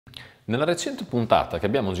Nella recente puntata che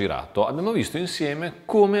abbiamo girato abbiamo visto insieme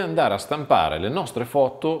come andare a stampare le nostre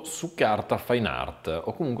foto su carta fine art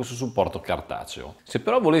o comunque su supporto cartaceo. Se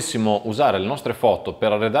però volessimo usare le nostre foto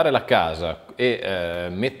per arredare la casa e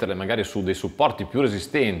metterle magari su dei supporti più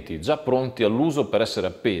resistenti, già pronti all'uso per essere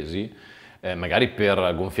appesi, magari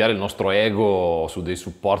per gonfiare il nostro ego su dei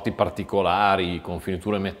supporti particolari con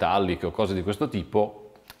finiture metalliche o cose di questo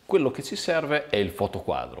tipo, quello che ci serve è il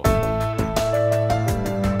fotoquadro.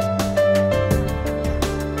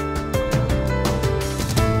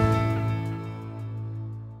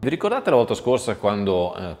 Vi ricordate la volta scorsa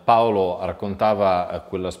quando Paolo raccontava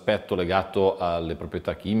quell'aspetto legato alle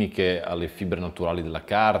proprietà chimiche, alle fibre naturali della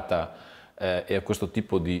carta e a questo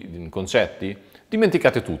tipo di concetti?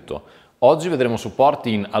 Dimenticate tutto. Oggi vedremo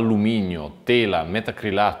supporti in alluminio, tela,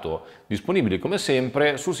 metacrilato, disponibili come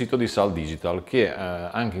sempre sul sito di Saal Digital, che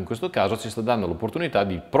anche in questo caso ci sta dando l'opportunità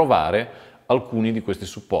di provare alcuni di questi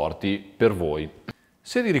supporti per voi.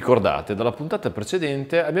 Se vi ricordate, dalla puntata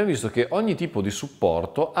precedente abbiamo visto che ogni tipo di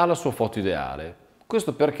supporto ha la sua foto ideale.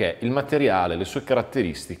 Questo perché il materiale, le sue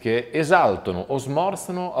caratteristiche esaltano o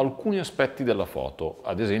smorzano alcuni aspetti della foto,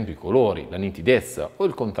 ad esempio i colori, la nitidezza o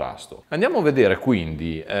il contrasto. Andiamo a vedere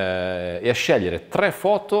quindi e a scegliere 3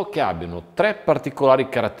 foto che abbiano 3 particolari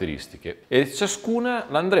caratteristiche e ciascuna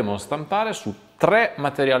la andremo a stampare su 3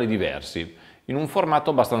 materiali diversi, in un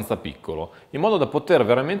formato abbastanza piccolo, in modo da poter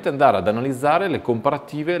veramente andare ad analizzare le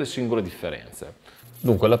comparative e le singole differenze.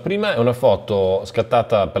 Dunque, la prima è una foto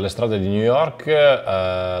scattata per le strade di New York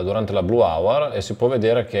durante la Blue Hour e si può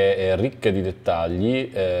vedere che è ricca di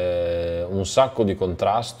dettagli, un sacco di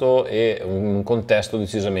contrasto e un contesto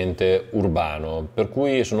decisamente urbano, per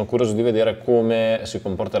cui sono curioso di vedere come si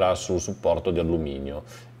comporterà sul supporto di alluminio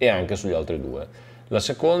e anche sugli altri due. La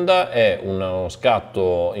seconda è uno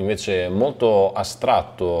scatto invece molto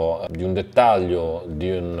astratto di un dettaglio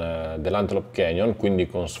dell'Antelope Canyon, quindi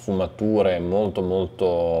con sfumature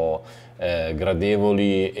molto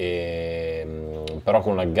gradevoli, però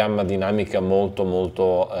con una gamma dinamica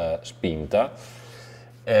molto spinta.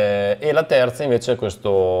 E la terza invece è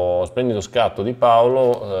questo splendido scatto di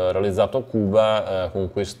Paolo realizzato a Cuba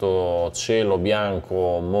con questo cielo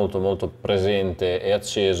bianco molto presente e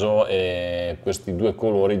acceso e questi due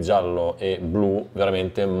colori giallo e blu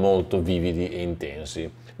veramente molto vividi e intensi.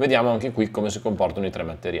 Vediamo anche qui come si comportano i 3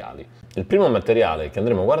 materiali. Il primo materiale che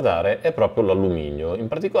andremo a guardare è proprio l'alluminio, in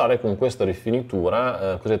particolare con questa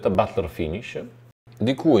rifinitura cosiddetta Butlerfinish,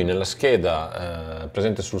 di cui nella scheda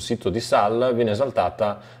presente sul sito di Saal viene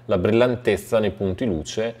esaltata la brillantezza nei punti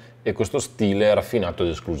luce e questo stile raffinato ed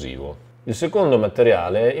esclusivo. Il secondo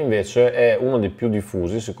materiale invece è uno dei più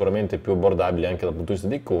diffusi, sicuramente più abbordabile anche dal punto di vista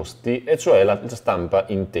dei costi, e cioè la stampa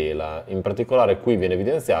in tela. In particolare qui viene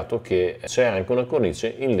evidenziato che c'è anche una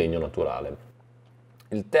cornice in legno naturale.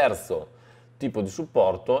 Il terzo tipo di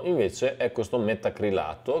supporto invece è questo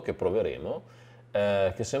metacrilato che proveremo,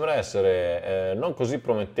 che sembra essere non così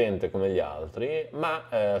promettente come gli altri, ma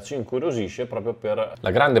ci incuriosisce proprio per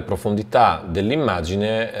la grande profondità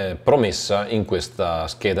dell'immagine promessa in questa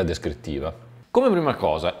scheda descrittiva. Come prima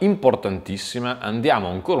cosa, importantissima, andiamo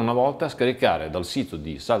ancora una volta a scaricare dal sito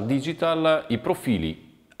di Saal Digital i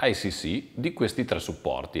profili ICC di questi 3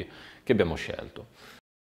 supporti che abbiamo scelto.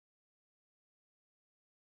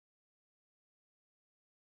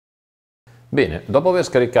 Bene, dopo aver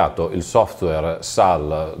scaricato il software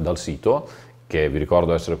Saal dal sito, che vi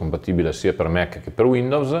ricordo essere compatibile sia per Mac che per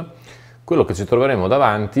Windows, quello che ci troveremo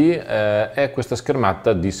davanti è questa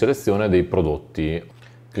schermata di selezione dei prodotti.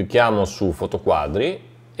 Clicchiamo su fotoquadri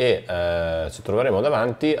e ci troveremo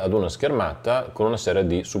davanti ad una schermata con una serie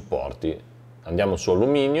di supporti. Andiamo su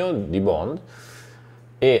alluminio, Dibond,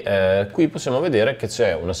 e qui possiamo vedere che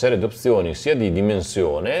c'è una serie di opzioni sia di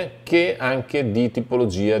dimensione che anche di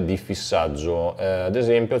tipologia di fissaggio. Ad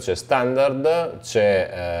esempio c'è standard,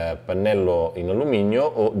 c'è pannello in alluminio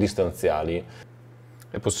o distanziali.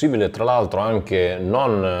 È possibile tra l'altro anche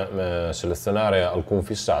non selezionare alcun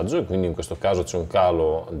fissaggio e quindi in questo caso c'è un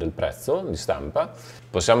calo del prezzo di stampa.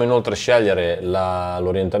 Possiamo inoltre scegliere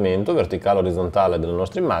l'orientamento verticale o orizzontale della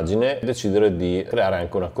nostra immagine e decidere di creare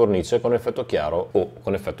anche una cornice con effetto chiaro o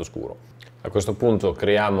con effetto scuro. A questo punto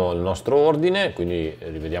creiamo il nostro ordine, quindi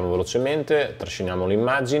rivediamo velocemente, trasciniamo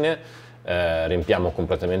l'immagine, riempiamo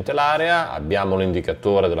completamente l'area, abbiamo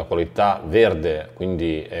l'indicatore della qualità verde,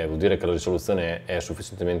 quindi vuol dire che la risoluzione è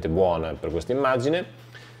sufficientemente buona per questa immagine,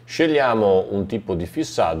 scegliamo un tipo di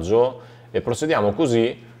fissaggio e procediamo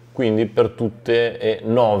così quindi per tutte e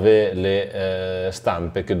 9 le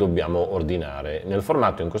stampe che dobbiamo ordinare, nel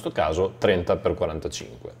formato in questo caso 30x45.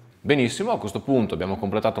 Benissimo, a questo punto abbiamo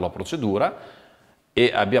completato la procedura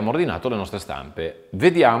e abbiamo ordinato le nostre stampe.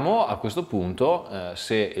 Vediamo a questo punto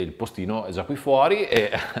se il postino è già qui fuori e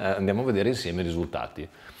andiamo a vedere insieme i risultati.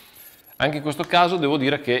 Anche in questo caso devo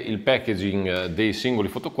dire che il packaging dei singoli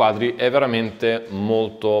fotoquadri è veramente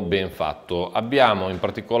molto ben fatto. Abbiamo in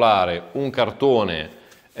particolare un cartone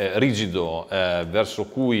rigido verso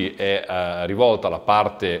cui è rivolta la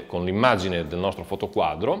parte con l'immagine del nostro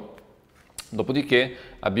fotoquadro, dopodiché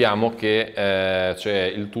abbiamo che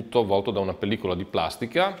c'è il tutto avvolto da una pellicola di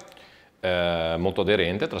plastica molto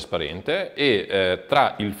aderente, trasparente, e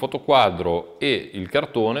tra il fotoquadro e il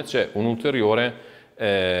cartone c'è un ulteriore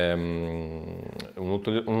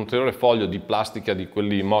foglio di plastica di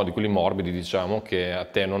quelli morbidi, diciamo, che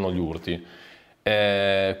attenuano gli urti.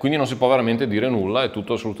 Quindi non si può veramente dire nulla, è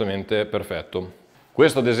tutto assolutamente perfetto.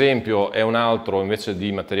 Questo ad esempio è un altro invece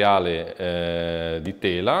di materiale di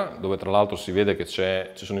tela, dove tra l'altro si vede che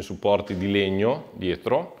ci sono i supporti di legno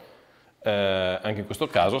dietro, anche in questo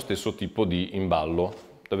caso stesso tipo di imballo,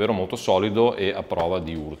 davvero molto solido e a prova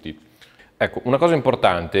di urti. Ecco, una cosa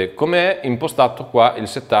importante, com'è impostato qua il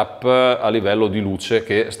setup a livello di luce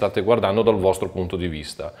che state guardando dal vostro punto di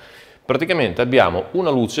vista? Praticamente abbiamo una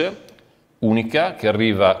luce unica che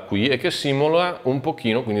arriva qui e che simula un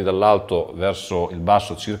pochino, quindi dall'alto verso il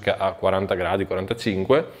basso circa a 40 gradi,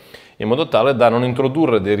 45, in modo tale da non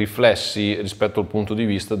introdurre dei riflessi rispetto al punto di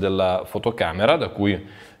vista della fotocamera da cui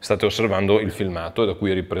state osservando il filmato e da cui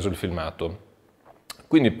è ripreso il filmato.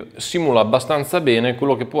 Quindi simula abbastanza bene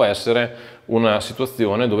quello che può essere una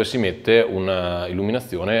situazione dove si mette una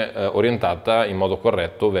illuminazione orientata in modo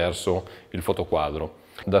corretto verso il fotoquadro.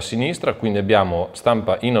 Da sinistra quindi abbiamo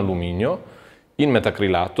stampa in alluminio, in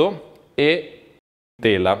metacrilato e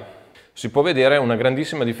tela. Si può vedere una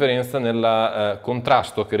grandissima differenza nel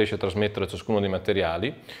contrasto che riesce a trasmettere ciascuno dei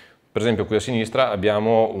materiali. Per esempio qui a sinistra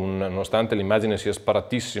abbiamo, nonostante l'immagine sia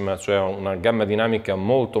sparatissima, cioè una gamma dinamica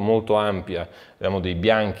molto ampia, abbiamo dei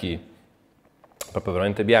bianchi, proprio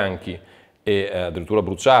veramente bianchi, e addirittura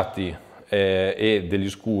bruciati, e degli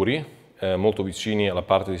scuri, molto vicini alla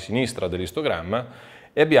parte di sinistra dell'istogramma,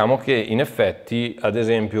 e abbiamo che in effetti, ad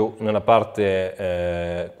esempio, nella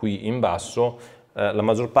parte qui in basso, la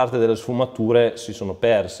maggior parte delle sfumature si sono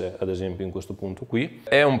perse, ad esempio in questo punto qui.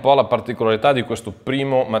 È un po' la particolarità di questo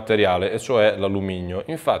primo materiale, e cioè l'alluminio.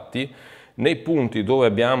 Infatti nei punti dove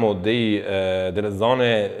abbiamo delle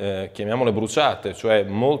zone, chiamiamole bruciate, cioè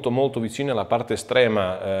molto vicine alla parte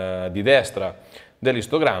estrema di destra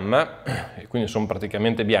dell'istogramma, e quindi sono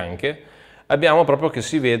praticamente bianche, abbiamo proprio che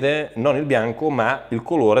si vede non il bianco ma il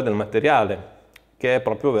colore del materiale, che è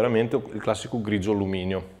proprio veramente il classico grigio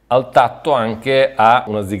alluminio. Al tatto anche ha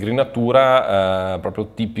una zigrinatura proprio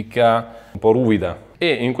tipica, un po' ruvida,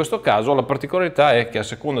 e in questo caso la particolarità è che a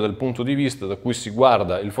seconda del punto di vista da cui si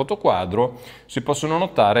guarda il fotoquadro si possono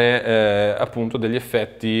notare appunto degli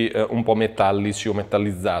effetti un po' metallici o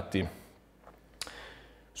metallizzati.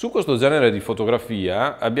 Su questo genere di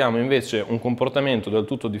fotografia abbiamo invece un comportamento del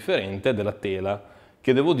tutto differente della tela,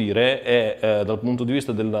 che devo dire è dal punto di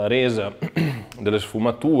vista della resa, delle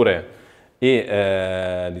sfumature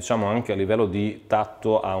e diciamo anche a livello di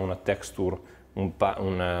tatto ha una texture,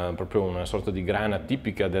 proprio una sorta di grana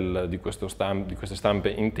tipica di queste stampe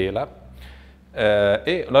in tela,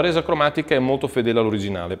 e la resa cromatica è molto fedele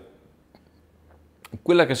all'originale.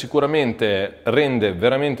 Quella che sicuramente rende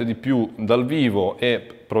veramente di più dal vivo e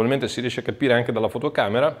probabilmente si riesce a capire anche dalla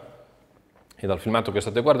fotocamera e dal filmato che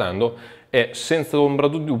state guardando è senza ombra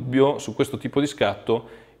di dubbio su questo tipo di scatto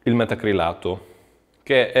il metacrilato,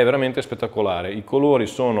 che è veramente spettacolare. I colori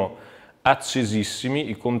sono accesissimi,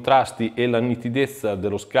 i contrasti e la nitidezza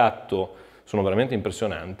dello scatto sono veramente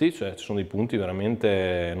impressionanti, cioè ci sono dei punti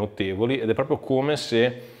veramente notevoli ed è proprio come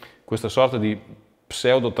se questa sorta di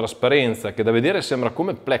pseudo trasparenza che da vedere sembra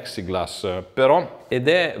come plexiglass però, ed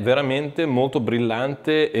è veramente molto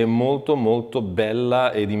brillante e molto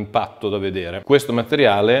bella ed impatto da vedere. Questo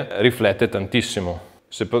materiale riflette tantissimo.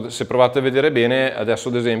 Se provate a vedere bene, adesso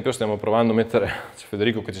ad esempio stiamo provando a mettere, c'è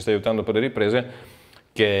Federico che ci sta aiutando per le riprese,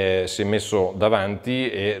 che si è messo davanti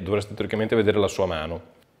e dovreste teoricamente vedere la sua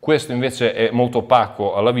mano. Questo invece è molto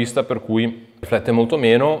opaco alla vista, per cui riflette molto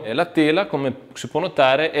meno, e la tela, come si può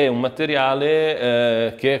notare, è un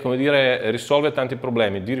materiale che, come dire, risolve tanti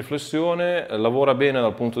problemi di riflessione, lavora bene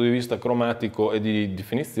dal punto di vista cromatico e di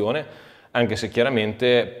definizione, anche se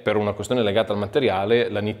chiaramente per una questione legata al materiale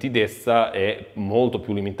la nitidezza è molto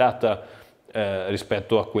più limitata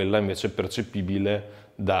rispetto a quella invece percepibile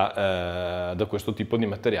da questo tipo di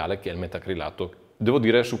materiale che è il metacrilato. Devo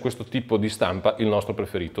dire su questo tipo di stampa il nostro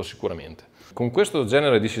preferito sicuramente. Con questo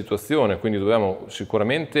genere di situazione quindi dobbiamo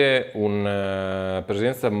sicuramente una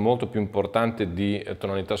presenza molto più importante di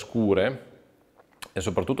tonalità scure, e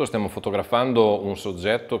soprattutto stiamo fotografando un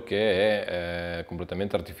soggetto che è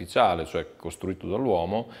completamente artificiale, cioè costruito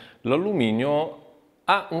dall'uomo, l'alluminio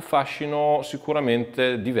ha un fascino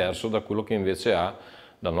sicuramente diverso da quello che invece ha,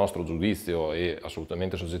 dal nostro giudizio e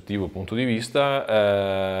assolutamente soggettivo punto di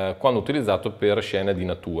vista, quando utilizzato per scene di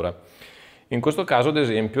natura. In questo caso, ad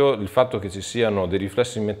esempio, il fatto che ci siano dei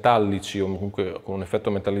riflessi metallici o comunque con un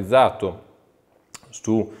effetto metallizzato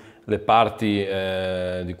sulle parti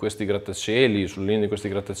di questi grattacieli, sulle linee di questi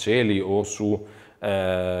grattacieli o su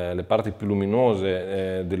le parti più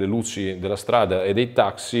luminose delle luci della strada e dei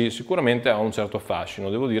taxi, sicuramente ha un certo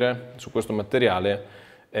fascino. Devo dire, su questo materiale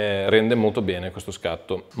rende molto bene questo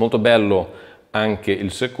scatto. Molto bello anche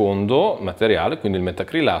il secondo materiale, quindi il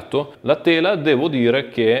metacrilato. La tela, devo dire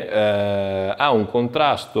che ha un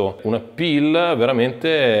contrasto, un appeal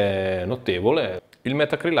veramente notevole. Il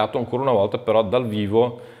metacrilato, ancora una volta, però dal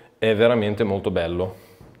vivo è veramente molto bello.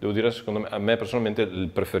 Devo dire, secondo me, a me personalmente il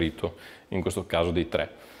preferito in questo caso dei tre.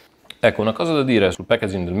 Ecco, una cosa da dire sul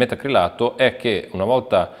packaging del metacrilato è che una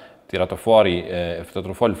volta tirato fuori il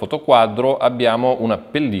fotoquadro abbiamo una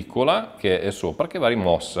pellicola che è sopra che va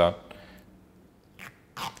rimossa.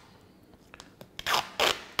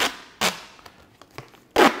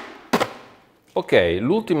 Ok,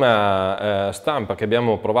 l'ultima stampa che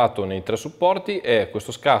abbiamo provato nei tre supporti è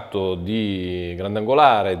questo scatto di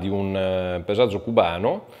grandangolare di un paesaggio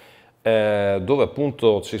cubano dove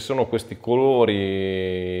appunto ci sono questi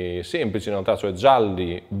colori semplici in realtà, cioè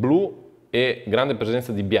gialli, blu e grande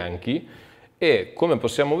presenza di bianchi, e come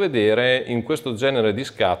possiamo vedere in questo genere di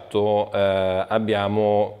scatto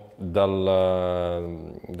abbiamo dal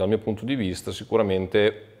mio punto di vista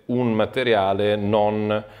sicuramente un materiale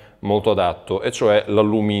non molto adatto, e cioè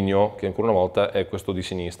l'alluminio, che ancora una volta è questo di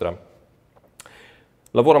sinistra.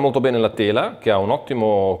 Lavora molto bene la tela, che ha un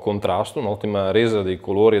ottimo contrasto, un'ottima resa dei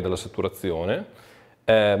colori e della saturazione,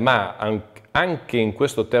 ma anche in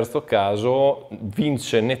questo terzo caso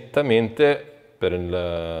vince nettamente, per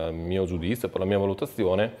il mio giudizio, per la mia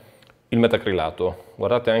valutazione, il metacrilato.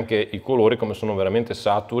 Guardate anche i colori come sono veramente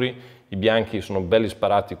saturi, i bianchi sono belli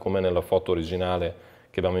sparati come nella foto originale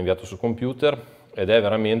che abbiamo inviato sul computer, ed è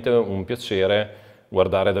veramente un piacere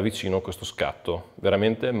guardare da vicino questo scatto,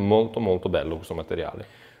 veramente molto molto bello questo materiale.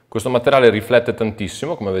 Questo materiale riflette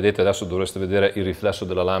tantissimo, come vedete adesso dovreste vedere il riflesso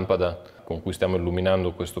della lampada con cui stiamo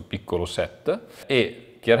illuminando questo piccolo set,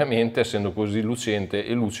 e chiaramente essendo così lucente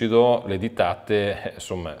e lucido le ditate,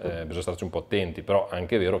 insomma bisogna starci un po' attenti, però è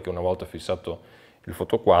anche vero che una volta fissato il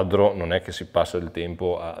fotoquadro non è che si passa il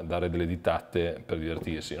tempo a dare delle ditate per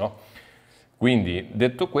divertirsi, no? Quindi,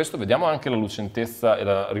 detto questo, vediamo anche la lucentezza e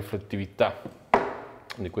la riflettività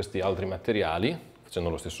di questi altri materiali,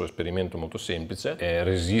 facendo lo stesso esperimento molto semplice.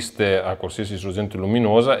 Resiste a qualsiasi sorgente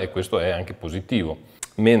luminosa e questo è anche positivo.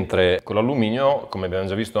 Mentre con l'alluminio, come abbiamo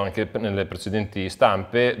già visto anche nelle precedenti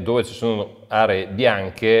stampe, dove ci sono aree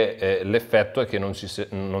bianche, l'effetto è che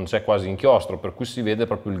non c'è quasi inchiostro, per cui si vede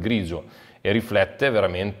proprio il grigio e riflette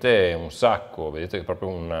veramente un sacco. Vedete che è proprio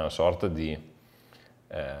una sorta di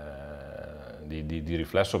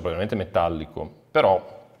riflesso probabilmente metallico,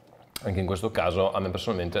 però anche in questo caso a me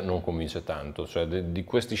personalmente non convince tanto, cioè di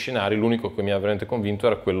questi scenari l'unico che mi ha veramente convinto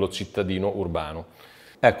era quello cittadino urbano.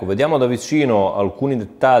 Ecco, vediamo da vicino alcuni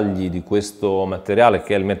dettagli di questo materiale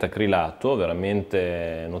che è il metacrilato,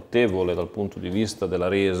 veramente notevole dal punto di vista della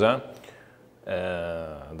resa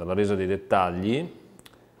dei dettagli.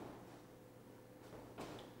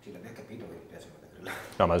 Sì, l'abbiamo capito che mi piace il metacrilato.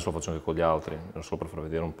 No, ma adesso lo faccio anche con gli altri, solo per far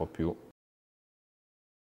vedere un po' più.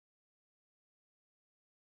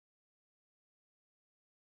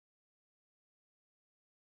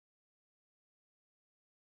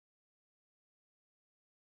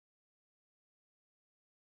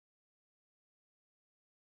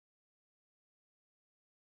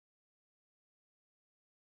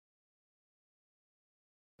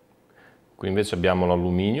 Qui invece abbiamo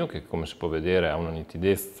l'alluminio che, come si può vedere, ha una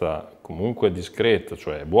nitidezza comunque discreta,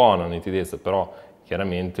 cioè buona nitidezza, però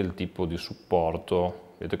chiaramente il tipo di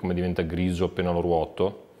supporto, vedete come diventa grigio appena lo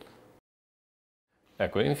ruoto.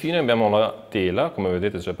 Ecco, e infine abbiamo la tela, come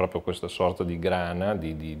vedete c'è proprio questa sorta di grana,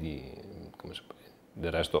 come si può dire,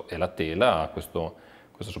 del resto è la tela, ha questa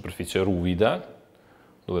superficie ruvida,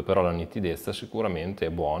 dove però la nitidezza sicuramente è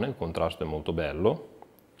buona, il contrasto è molto bello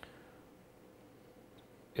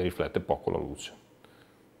e riflette poco la luce.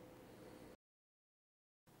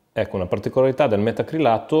 Ecco, una particolarità del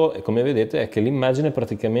metacrilato, come vedete, è che l'immagine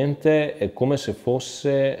praticamente è come se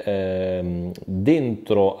fosse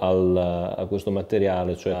dentro a questo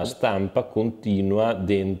materiale, cioè la stampa continua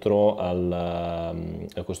dentro a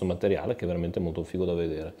questo materiale, che è veramente molto figo da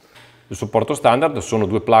vedere. Il supporto standard sono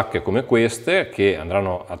due placche come queste che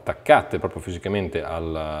andranno attaccate proprio fisicamente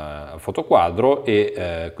al fotoquadro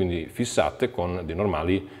e quindi fissate con dei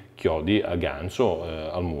normali chiodi a gancio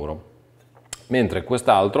al muro. Mentre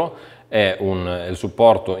quest'altro è il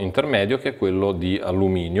supporto intermedio, che è quello di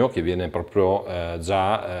alluminio, che viene proprio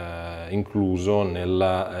già incluso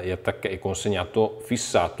e consegnato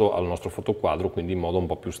fissato al nostro fotoquadro, quindi in modo un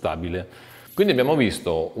po' più stabile. Quindi abbiamo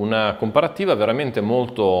visto una comparativa veramente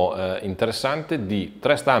molto interessante di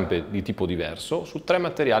 3 stampe di tipo diverso su 3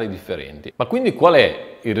 materiali differenti. Ma quindi qual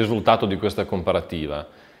è il risultato di questa comparativa?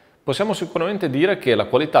 Possiamo sicuramente dire che la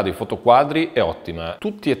qualità dei fotoquadri è ottima.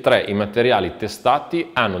 Tutti e 3 i materiali testati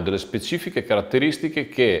hanno delle specifiche caratteristiche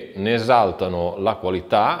che ne esaltano la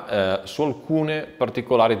qualità su alcune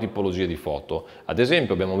particolari tipologie di foto. Ad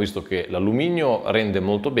esempio abbiamo visto che l'alluminio rende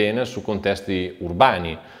molto bene su contesti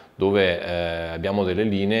urbani, dove abbiamo delle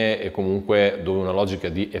linee e comunque dove una logica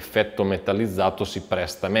di effetto metallizzato si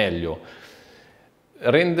presta meglio.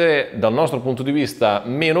 Rende dal nostro punto di vista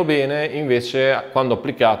meno bene invece quando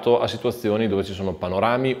applicato a situazioni dove ci sono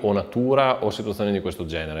panorami o natura o situazioni di questo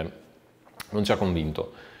genere. Non ci ha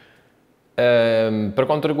convinto. Per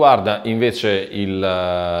quanto riguarda invece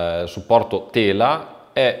il supporto tela,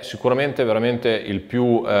 è sicuramente veramente il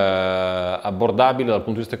più abbordabile dal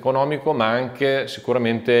punto di vista economico, ma anche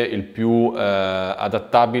sicuramente il più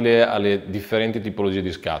adattabile alle differenti tipologie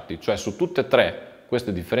di scatti, cioè su tutte e 3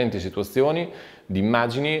 queste differenti situazioni di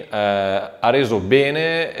immagini ha reso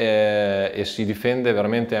bene e si difende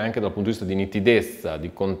veramente anche dal punto di vista di nitidezza,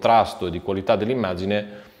 di contrasto e di qualità dell'immagine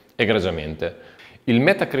egregiamente. Il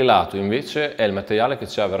metacrilato invece è il materiale che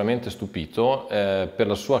ci ha veramente stupito per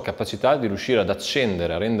la sua capacità di riuscire ad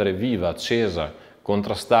accendere, a rendere viva, accesa,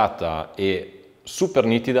 contrastata e super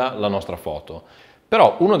nitida la nostra foto.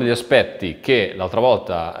 Però uno degli aspetti che l'altra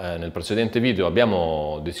volta nel precedente video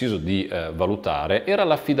abbiamo deciso di valutare era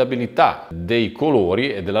l'affidabilità dei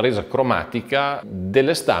colori e della resa cromatica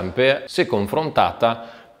delle stampe se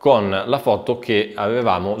confrontata con la foto che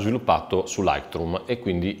avevamo sviluppato su Lightroom e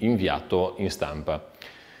quindi inviato in stampa.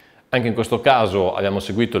 Anche in questo caso abbiamo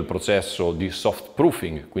seguito il processo di soft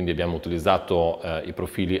proofing, quindi abbiamo utilizzato i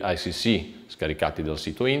profili ICC scaricati dal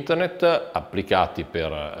sito internet, applicati per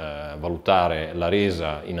valutare la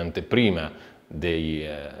resa in anteprima dei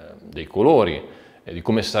colori e di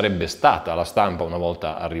come sarebbe stata la stampa una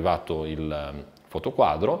volta arrivato il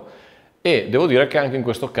fotoquadro. E devo dire che anche in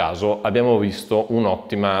questo caso abbiamo visto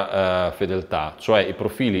un'ottima fedeltà, cioè i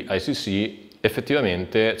profili ICC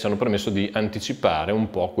effettivamente ci hanno permesso di anticipare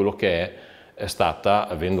un po' quello che è stata,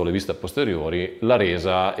 avendole viste a posteriori, la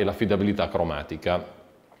resa e l'affidabilità cromatica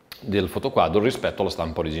del fotoquadro rispetto alla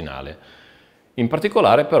stampa originale. In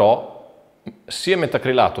particolare però sia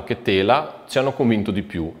metacrilato che tela ci hanno convinto di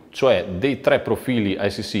più, cioè dei 3 profili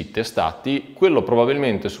ICC testati, quello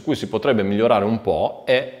probabilmente su cui si potrebbe migliorare un po'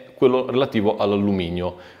 è quello relativo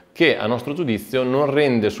all'alluminio, che a nostro giudizio non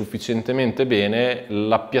rende sufficientemente bene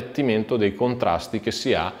l'appiattimento dei contrasti che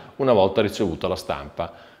si ha una volta ricevuta la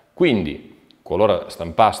stampa. Quindi, qualora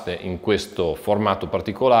stampaste in questo formato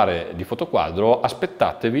particolare di fotoquadro,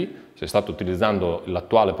 aspettatevi, se state utilizzando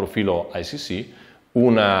l'attuale profilo ICC,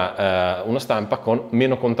 una stampa con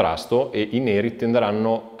meno contrasto e i neri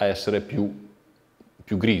tenderanno a essere più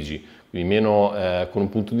grigi, quindi con un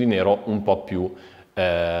punto di nero un po' più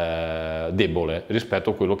debole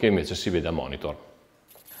rispetto a quello che invece si vede a monitor.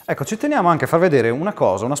 Ecco, ci teniamo anche a far vedere una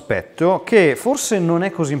cosa, un aspetto che forse non è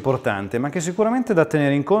così importante, ma che sicuramente è da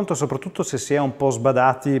tenere in conto, soprattutto se si è un po'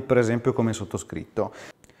 sbadati, per esempio come sottoscritto.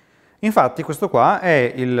 Infatti questo qua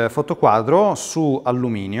è il fotoquadro su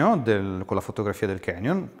alluminio con la fotografia del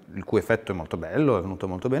Canyon, il cui effetto è molto bello, è venuto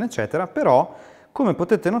molto bene, eccetera, però come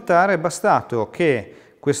potete notare è bastato che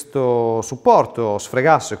questo supporto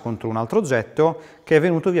sfregasse contro un altro oggetto che è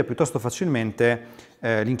venuto via piuttosto facilmente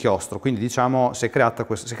l'inchiostro, quindi diciamo si è creato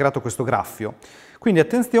questo graffio. Quindi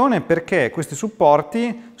attenzione, perché questi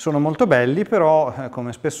supporti sono molto belli, però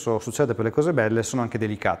come spesso succede per le cose belle sono anche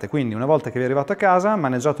delicate, quindi una volta che vi è arrivato a casa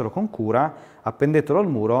maneggiatelo con cura, appendetelo al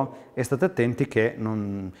muro e state attenti che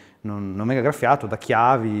non venga graffiato da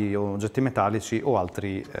chiavi o oggetti metallici o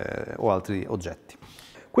altri oggetti.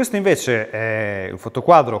 Questo invece è il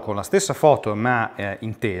fotoquadro con la stessa foto ma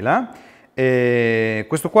in tela.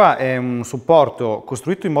 Questo qua è un supporto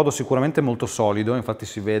costruito in modo sicuramente molto solido, infatti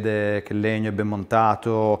si vede che il legno è ben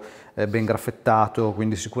montato, è ben graffettato,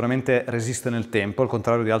 quindi sicuramente resiste nel tempo, al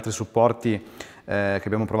contrario di altri supporti che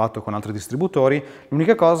abbiamo provato con altri distributori.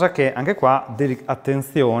 L'unica cosa è che anche qua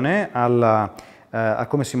attenzione a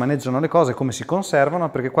come si maneggiano le cose, come si conservano,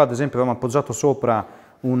 perché qua ad esempio abbiamo appoggiato sopra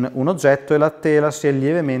un oggetto e la tela si è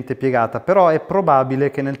lievemente piegata, però è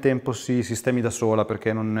probabile che nel tempo si sistemi da sola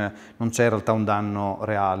perché non c'è in realtà un danno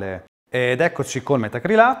reale. Ed eccoci col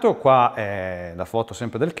metacrilato, qua è la foto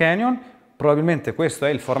sempre del Canyon, probabilmente questo è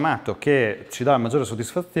il formato che ci dà la maggiore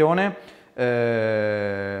soddisfazione.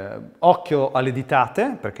 Occhio alle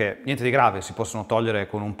ditate, perché niente di grave, si possono togliere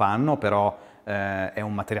con un panno, però è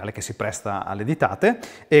un materiale che si presta alle ditate,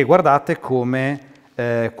 e guardate come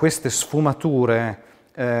queste sfumature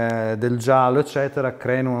del giallo eccetera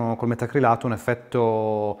creano col metacrilato un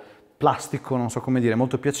effetto plastico, non so come dire,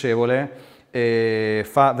 molto piacevole, e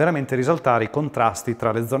fa veramente risaltare i contrasti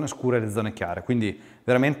tra le zone scure e le zone chiare, quindi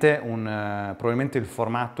veramente probabilmente il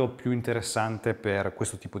formato più interessante per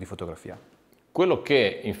questo tipo di fotografia. Quello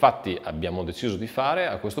che infatti abbiamo deciso di fare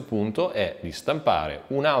a questo punto è di stampare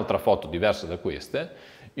un'altra foto diversa da queste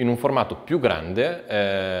in un formato più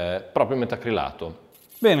grande, proprio metacrilato.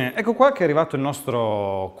 Bene, ecco qua che è arrivato il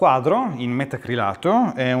nostro quadro in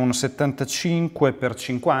metacrilato, è un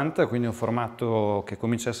 75x50, quindi un formato che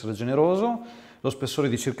comincia a essere generoso, lo spessore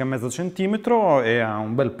di circa mezzo centimetro e ha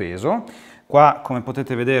un bel peso. Qua, come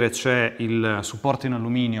potete vedere, c'è il supporto in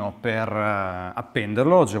alluminio per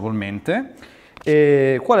appenderlo agevolmente.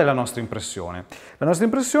 E qual è la nostra impressione? La nostra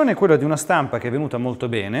impressione è quella di una stampa che è venuta molto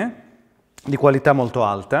bene, di qualità molto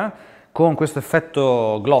alta, con questo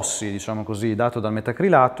effetto glossy, diciamo così, dato dal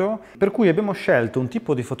metacrilato, per cui abbiamo scelto un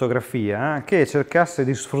tipo di fotografia che cercasse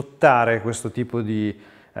di sfruttare questo tipo di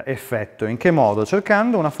effetto. In che modo?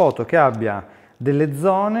 Cercando una foto che abbia delle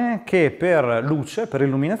zone che per luce, per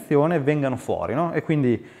illuminazione, vengano fuori, no? E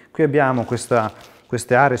quindi qui abbiamo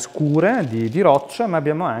queste aree scure di roccia, ma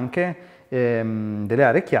abbiamo anche delle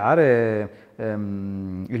aree chiare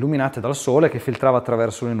illuminate dal sole che filtrava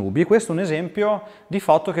attraverso le nubi. Questo è un esempio di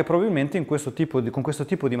foto che probabilmente con questo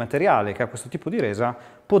tipo di materiale, che ha questo tipo di resa,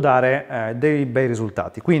 può dare dei bei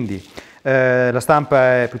risultati. Quindi la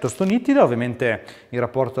stampa è piuttosto nitida, ovviamente in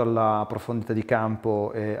rapporto alla profondità di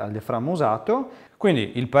campo e al diaframma usato.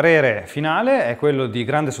 Quindi il parere finale è quello di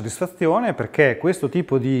grande soddisfazione, perché questo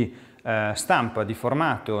tipo di stampa, di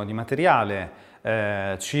formato, di materiale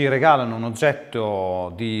ci regalano un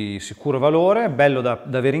oggetto di sicuro valore, bello da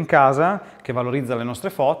avere in casa, che valorizza le nostre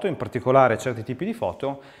foto, in particolare certi tipi di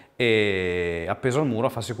foto, e appeso al muro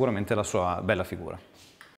fa sicuramente la sua bella figura.